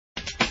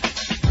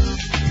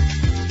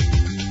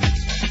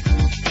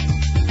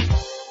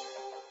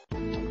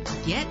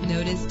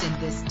noticed in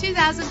this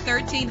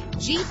 2013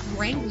 Jeep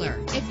Wrangler.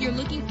 If you're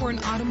looking for an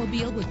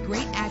automobile with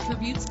great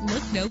attributes,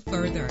 look no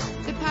further.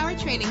 The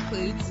powertrain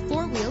includes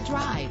four-wheel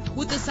drive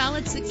with a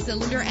solid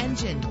six-cylinder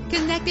engine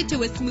connected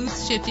to a smooth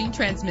shifting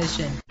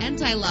transmission.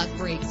 Anti-lock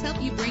brakes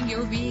help you bring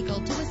your vehicle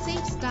to a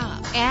safe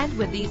stop. And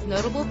with these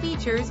notable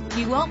features,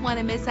 you won't want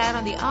to miss out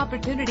on the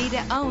opportunity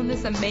to own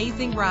this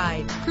amazing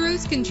ride.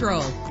 Cruise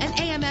control, an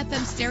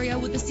AM/FM stereo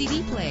with a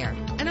CD player,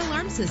 an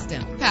alarm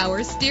system,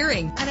 power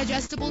steering, an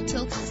adjustable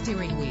tilt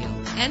steering wheel.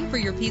 And for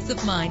your peace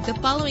of mind, the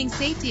following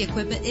safety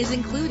equipment is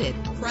included: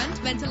 front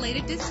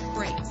ventilated disc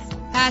brakes,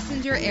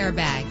 passenger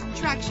airbag,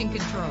 traction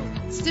control,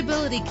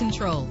 stability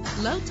control,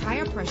 low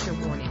tire pressure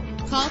warning.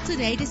 Call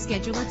today to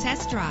schedule a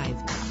test drive.